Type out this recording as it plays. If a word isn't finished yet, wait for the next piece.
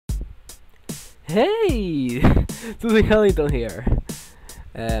Hey! Susan Hallington here.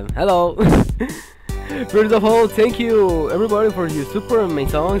 Hello. First of all, thank you everybody for your super on my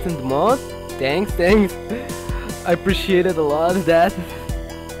songs and the mod. Thanks. I appreciate it a lot that.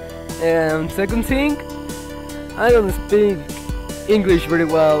 And second thing, I don't speak English very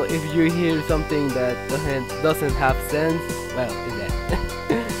well. If you hear something that doesn't have sense, well, is that.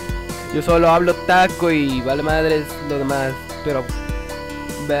 Yo solo hablo taco y vale madres lo demás, pero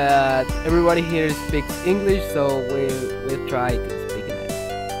but everybody here speaks English, so we'll try to speak it.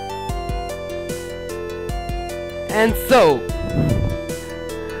 And so,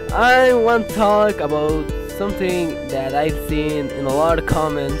 I want to talk about something that I've seen in a lot of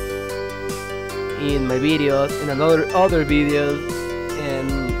comments in my videos, in other videos,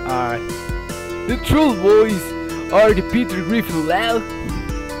 and are the Troll Boys are the Peter Griffin loud?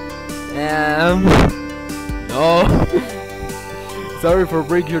 No. Sorry for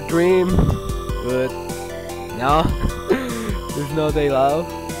breaking your dream, but no, there's no day love.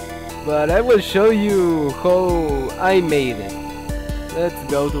 But I will show you how I made it. Let's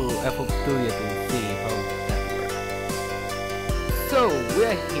go to FL Studio to see how that works. So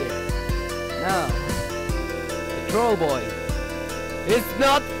we're here now. The Troll Boy. It's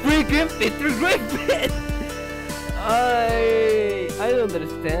not freaking Peter Griffin. I don't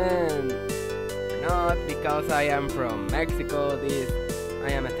understand. Not because I am from Mexico.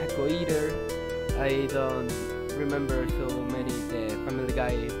 I am a taco eater. I don't remember so many the Family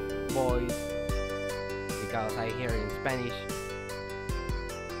Guy boys because I hear in Spanish.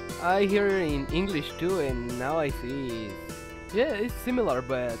 I hear in English too, and now I see. Yeah, it's similar,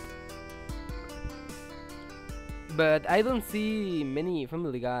 but I don't see many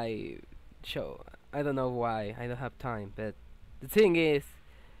Family Guy show. I don't know why. I don't have time. But the thing is,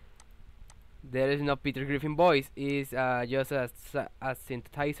 there is no Peter Griffin voice. It's just a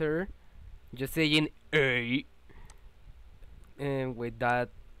synthesizer, just saying "a," and with that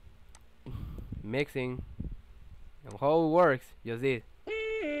mixing, and how it works, just this.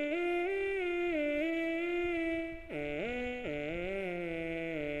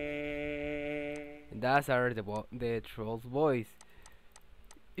 And that's the troll's voice.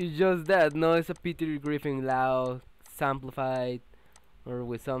 It's just that. No, it's a Peter Griffin loud, amplified, or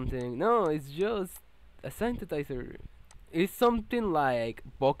with something. No, it's just a synthesizer. It's something like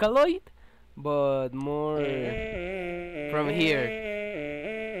Vocaloid, but more from here.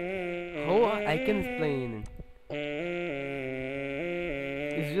 How I can explain?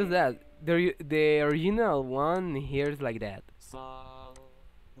 It's just that the original one hears like that.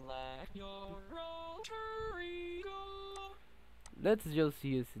 Let's just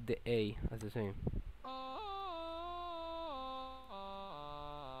use the A as the same.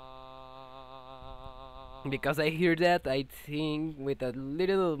 Because I hear that, I think with a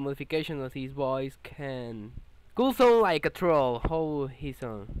little modification of his voice could sound like a troll. How he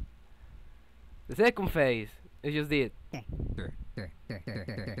sound. The second phase is just it.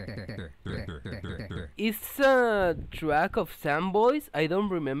 It's a track of Sam Boys. I don't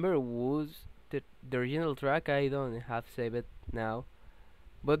remember who's the original track. I don't have saved it now.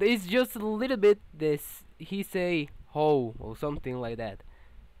 But it's just a little bit this he say ho or something like that.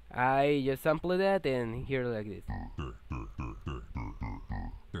 I just sample that and hear like this.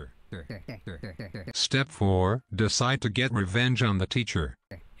 Step 4. Decide to get revenge on the teacher.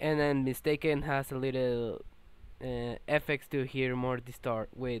 And then Mistaken has a little effects to hear more distort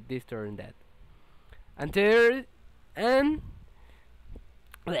and that. And third, and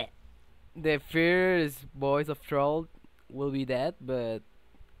bleh, the first voice of Troll will be that, but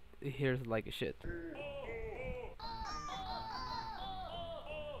it hears like a shit.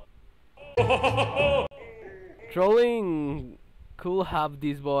 Trolling could have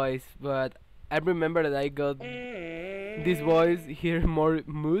this voice, but I remember that I got this voice here more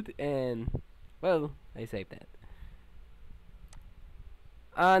mood, and well, I saved that.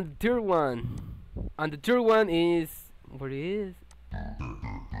 And the third one is what it is.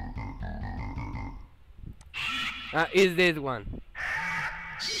 Is this one?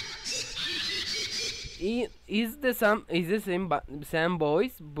 Is the same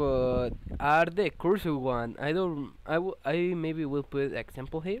voice, but are the cursor one? I maybe will put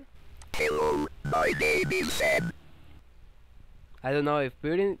example here. Hello, my name is Sam. I don't know if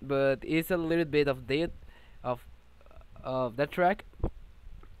putting, but it's a little bit of that track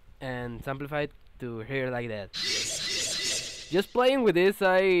and simplified to hear like that. Just playing with this,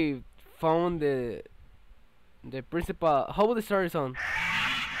 I found the principal. How would the story sound?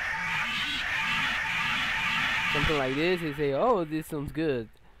 Something like this. You say, "Oh, this sounds good."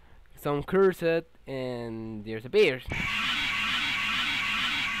 Some cursed, and there's a bear.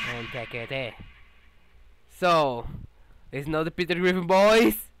 and Tekete. So, it's not the Peter Griffin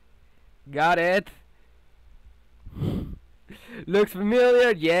boys. Got it. Looks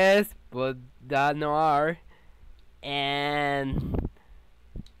familiar, yes, but that no are. And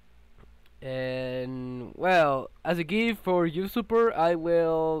well, as a gift for you, Super, I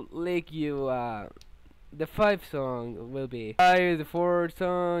will link you the 5 song will be 5, the 4th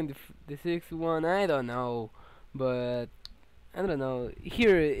song, the 6th one. I don't know, but I don't know.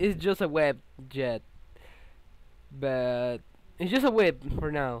 Here it's just a web jet, but it's just a web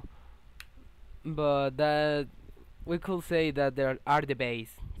for now. But that we could say that there are the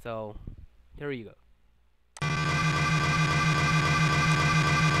base. So there you go.